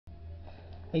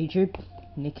Hey YouTube,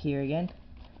 Nick here again,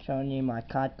 showing you my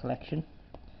card collection.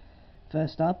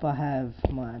 First up, I have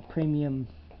my premium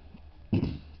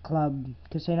club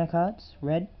casino cards,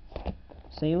 red,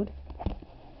 sealed.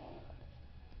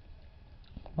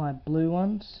 My blue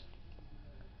ones,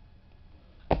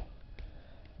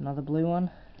 another blue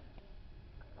one.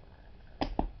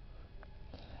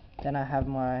 Then I have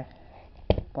my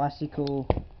bicycle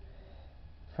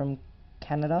from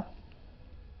Canada,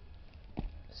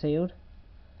 sealed.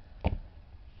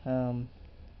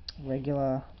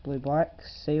 Regular blue bike,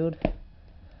 sealed.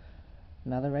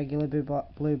 Another regular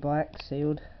blue bike,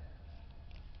 sealed.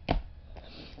 A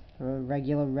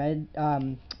regular red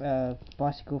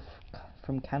bicycle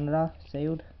from Canada,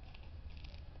 sealed.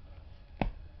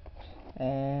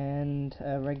 And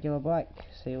a regular bike,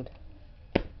 sealed.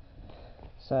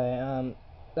 So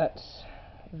that's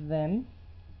them.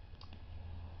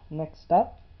 Next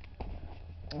up,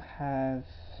 I have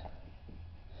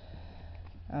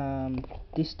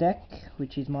this deck,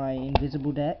 which is my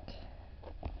invisible deck.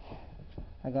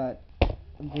 I got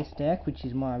this deck, which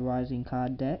is my rising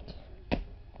card deck.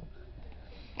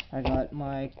 I got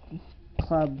my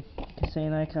club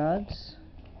casino cards,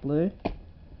 blue,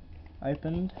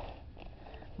 opened.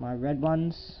 My red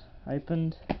ones,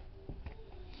 opened.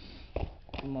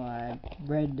 My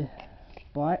red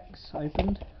bikes,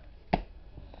 opened.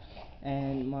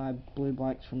 And my blue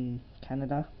bikes from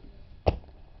Canada,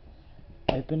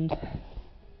 opened.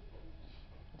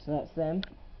 So that's them.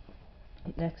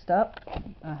 Next up,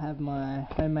 I have my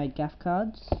homemade gaff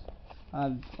cards.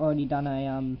 I've already done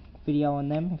a video on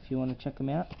them if you want to check them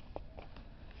out.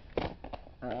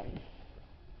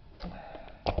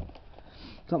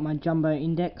 Got my jumbo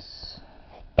index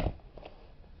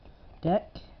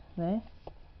deck there.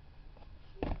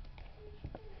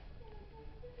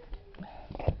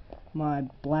 My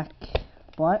black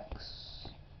bikes,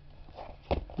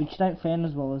 which don't fan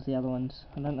as well as the other ones.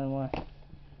 I don't know why.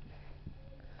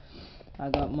 I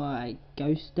got my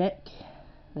ghost deck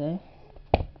there,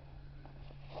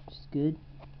 which is good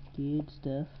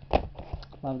stuff.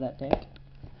 Love that deck.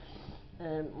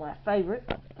 And my favourite,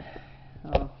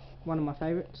 one of my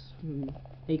favourites,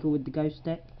 equal with the ghost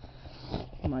deck,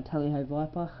 my Tally-Ho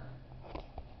Viper.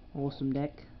 Awesome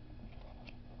deck.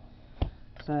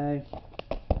 So,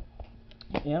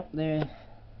 yep, there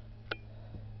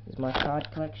is my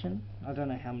card collection. I don't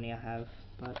know how many I have,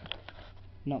 but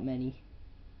not many.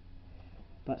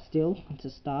 But still, it's a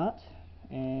start,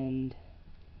 and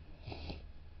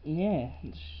yeah,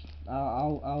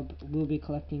 we'll be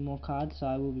collecting more cards, so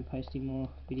I will be posting more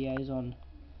videos on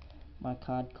my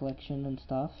card collection and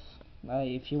stuff.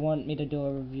 If you want me to do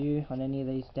a review on any of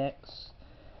these decks,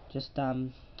 just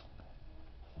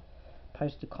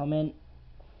post a comment,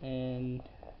 and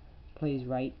please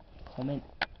rate, comment,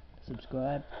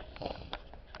 subscribe,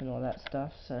 and all that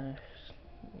stuff. So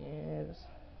yeah,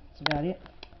 that's about it.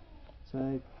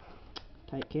 So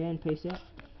take care and peace out.